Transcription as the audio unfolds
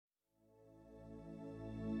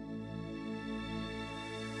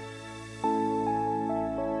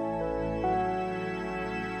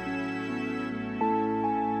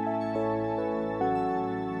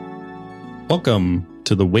Welcome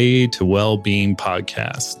to the Way to Well-Being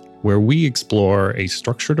podcast, where we explore a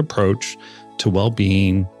structured approach to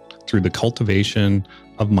well-being through the cultivation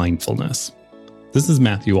of mindfulness. This is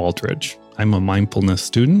Matthew Aldridge. I'm a mindfulness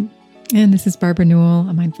student. And this is Barbara Newell,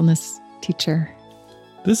 a mindfulness teacher.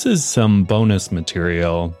 This is some bonus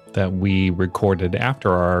material that we recorded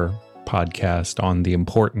after our podcast on the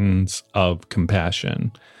importance of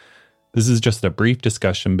compassion. This is just a brief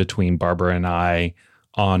discussion between Barbara and I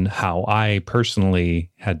on how I personally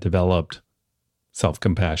had developed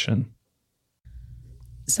self-compassion.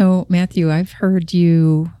 So, Matthew, I've heard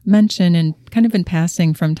you mention and kind of in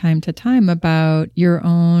passing from time to time about your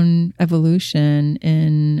own evolution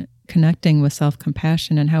in connecting with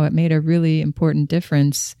self-compassion and how it made a really important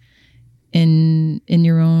difference in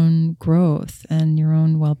your own growth and your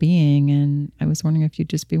own well-being. And I was wondering if you'd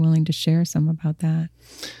just be willing to share some about that.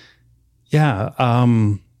 Yeah.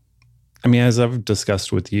 As I've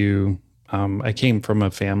discussed with you, I came from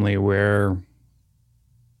a family where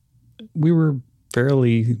we were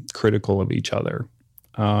fairly critical of each other.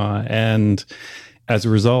 And as a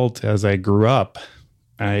result, as I grew up,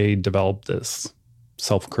 I developed this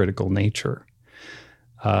self-critical nature.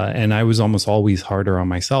 And I was almost always harder on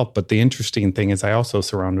myself. But the interesting thing is I also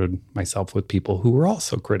surrounded myself with people who were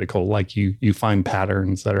also critical. Like you find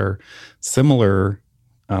patterns that are similar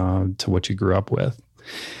to what you grew up with.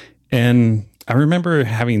 And I remember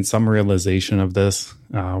having some realization of this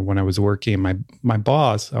when I was working. My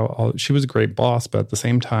boss, she was a great boss, but at the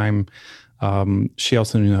same time, she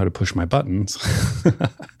also knew how to push my buttons.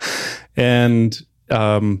 And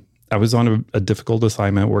I was on a difficult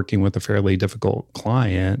assignment working with a fairly difficult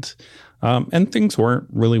client, and things weren't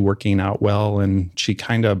really working out well. And she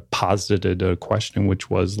kind of posited a question, which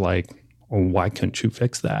was like, well, why couldn't you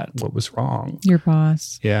fix that? What was wrong? Your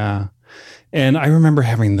boss. Yeah. And I remember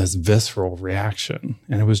having this visceral reaction,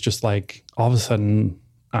 and it was just like, all of a sudden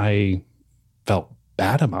I felt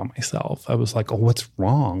bad about myself. I was like, oh, what's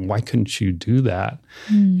wrong? Why couldn't you do that?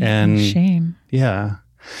 And shame. Yeah.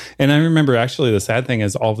 And I remember actually the sad thing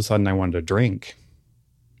is all of a sudden I wanted to drink.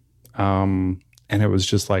 And it was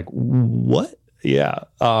just like, what? Yeah.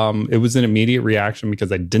 It was an immediate reaction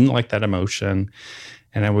because I didn't like that emotion.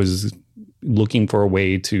 And I was looking for a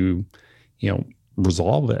way to,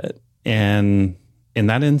 resolve it. And in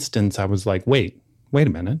that instance, I was like, wait a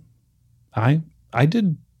minute. I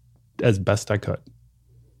did as best I could.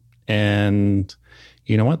 And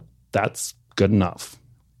you know what? That's good enough.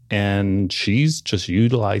 And she's just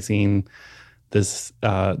utilizing this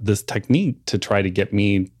technique to try to get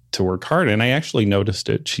me to work hard. And I actually noticed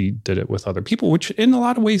it. She did it with other people, which in a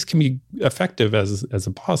lot of ways can be effective as a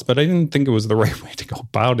boss, but I didn't think it was the right way to go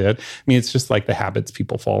about it. I mean, it's just like the habits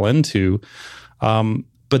people fall into.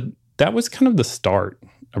 But that was kind of the start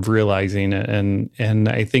of realizing it. And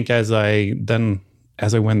I think as I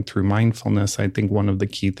went through mindfulness, I think one of the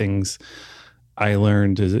key things I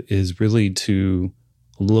learned is really to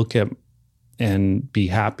look at and be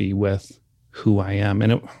happy with who I am.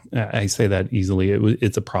 And I say that easily.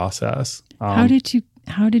 It's a process. What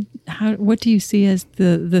do you see as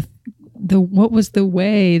what was the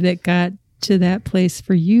way that got to that place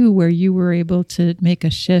for you where you were able to make a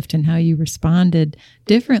shift in how you responded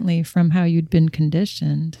differently from how you'd been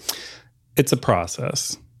conditioned? It's a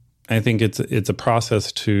process. I think it's a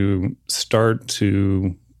process to start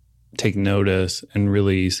to take notice and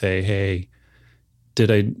really say, hey, did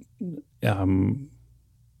I, am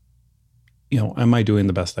I doing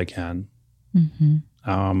the best I can?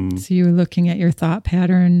 Mm-hmm. So you were looking at your thought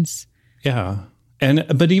patterns. Yeah.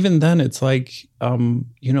 But even then it's like,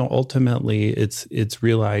 ultimately it's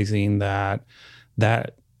realizing that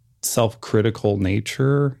self-critical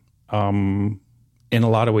nature, in a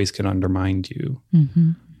lot of ways can undermine you.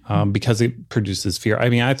 Mm-hmm. Because it produces fear. I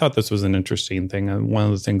mean, I thought this was an interesting thing. One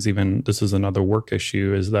of the things, even this is another work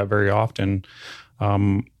issue, is that very often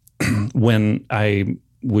when I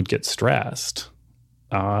would get stressed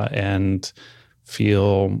and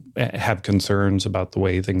have concerns about the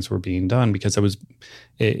way things were being done, because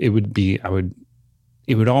it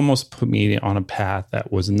would almost put me on a path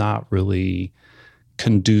that was not really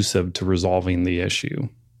conducive to resolving the issue.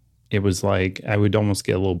 It was like I would almost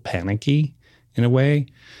get a little panicky in a way.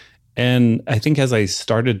 And I think as I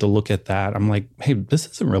started to look at that, I'm like, hey, this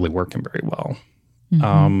isn't really working very well.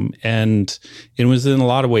 Mm-hmm. And it was in a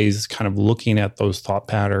lot of ways kind of looking at those thought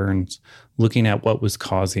patterns, looking at what was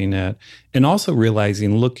causing it, and also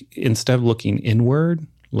realizing, instead of looking inward,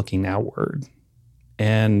 looking outward,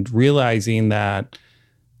 and realizing that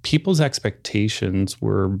people's expectations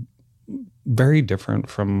were very different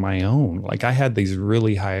from my own. Like I had these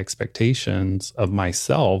really high expectations of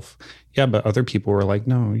myself. Yeah, but other people were like,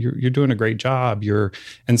 no, you're doing a great job.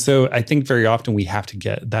 And so I think very often we have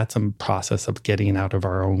to that's a process of getting out of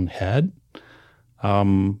our own head,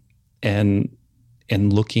 and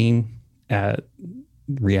looking at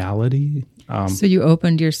reality. So you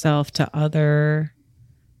opened yourself to other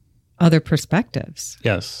perspectives.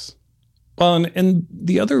 Yes. Well, and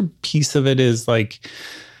the other piece of it is like,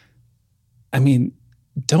 I mean,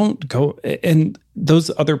 don't go, and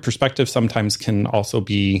those other perspectives sometimes can also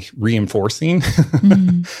be reinforcing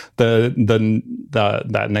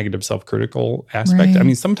that negative self-critical aspect. Right. I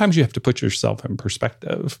mean, sometimes you have to put yourself in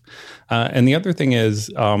perspective. And the other thing is,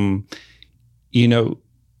 you know,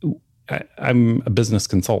 I'm a business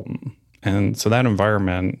consultant. And so that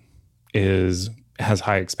environment has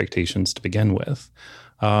high expectations to begin with.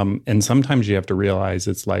 And sometimes you have to realize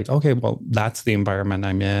it's like, okay, well, that's the environment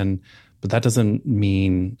I'm in, but that doesn't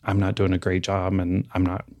mean I'm not doing a great job and I'm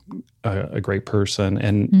not a great person.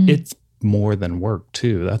 And it's more than work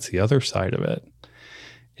too. That's the other side of it,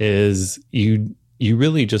 is you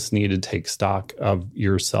really just need to take stock of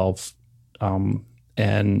yourself,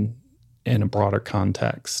 and in a broader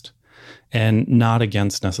context, and not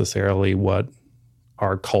against necessarily what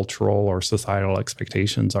our cultural or societal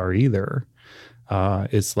expectations are either.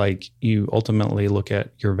 It's like you ultimately look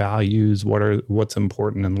at your values, what's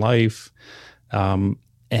important in life,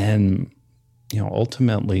 and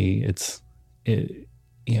ultimately it's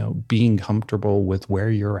being comfortable with where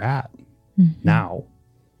you're at now,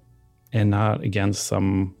 and not against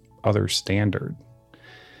some other standard.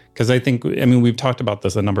 Because I think, we've talked about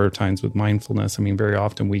this a number of times with mindfulness. I mean, very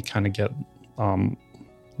often we kind of get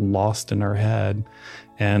lost in our head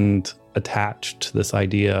and attached to this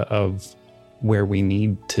idea of where we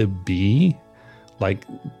need to be, like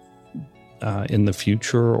in the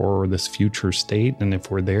future or this future state. And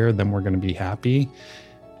if we're there, then we're going to be happy.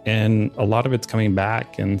 And a lot of it's coming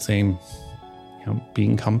back and saying,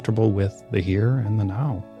 being comfortable with the here and the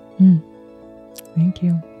now. Thank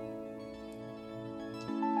you.